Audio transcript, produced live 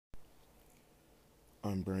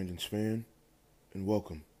I'm Brandon Spann, and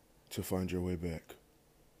welcome to Find Your Way Back,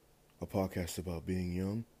 a podcast about being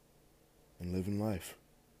young and living life.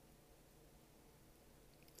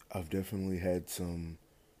 I've definitely had some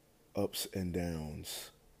ups and downs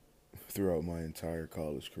throughout my entire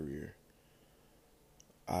college career.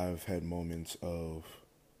 I've had moments of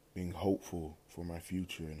being hopeful for my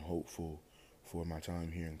future and hopeful for my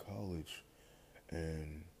time here in college,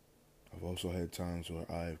 and I've also had times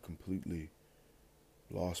where I've completely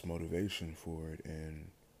lost motivation for it and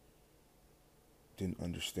didn't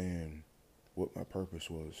understand what my purpose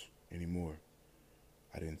was anymore.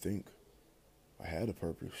 I didn't think I had a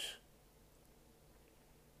purpose.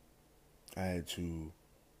 I had to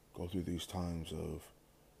go through these times of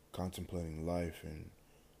contemplating life and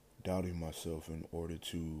doubting myself in order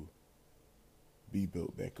to be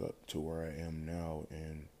built back up to where I am now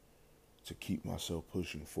and to keep myself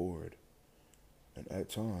pushing forward. And at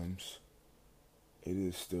times, it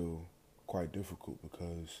is still quite difficult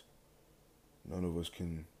because none of us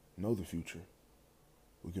can know the future.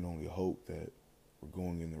 We can only hope that we're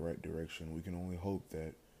going in the right direction. We can only hope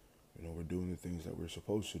that, we're doing the things that we're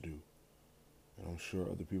supposed to do. And I'm sure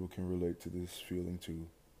other people can relate to this feeling too.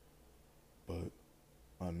 But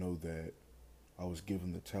I know that I was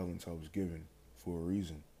given the talents I was given for a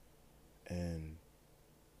reason. And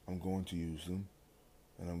I'm going to use them.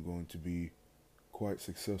 And I'm going to be quite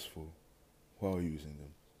successful while using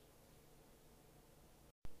them.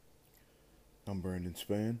 I'm Brandon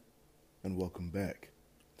Spann, and welcome back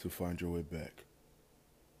to Find Your Way Back,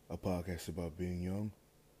 a podcast about being young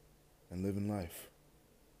and living life.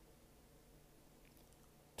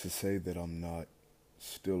 To say that I'm not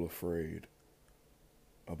still afraid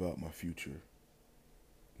about my future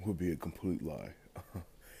would be a complete lie.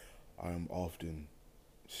 I am often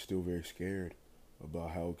still very scared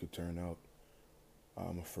about how it could turn out.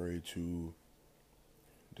 I'm afraid to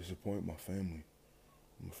disappoint my family.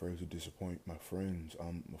 I'm afraid to disappoint my friends.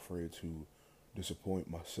 I'm afraid to disappoint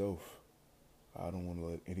myself. I don't want to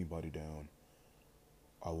let anybody down.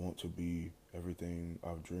 I want to be everything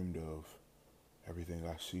I've dreamed of, everything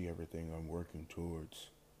I see, everything I'm working towards.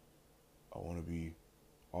 I want to be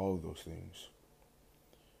all of those things.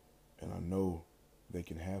 And I know they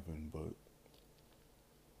can happen, but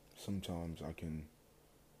sometimes I can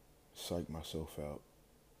psych myself out.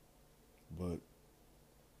 But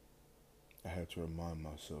I have to remind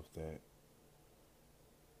myself that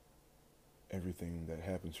everything that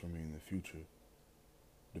happens for me in the future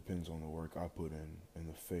depends on the work I put in and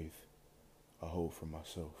the faith I hold for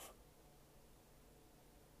myself.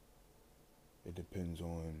 It depends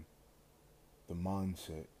on the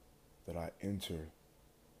mindset that I enter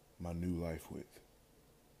my new life with.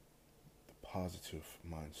 The positive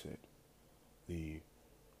mindset, the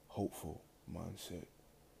hopeful mindset.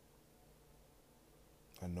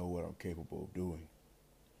 I know what I'm capable of doing.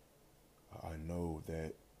 I know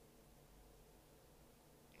that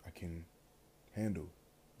I can handle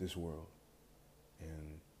this world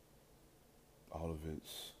and all of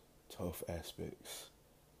its tough aspects.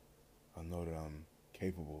 I know that I'm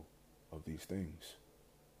capable of these things.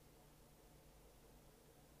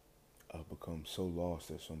 I've become so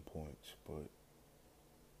lost at some points, but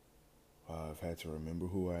I've had to remember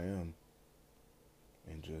who I am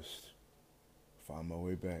and just find my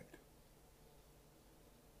way back.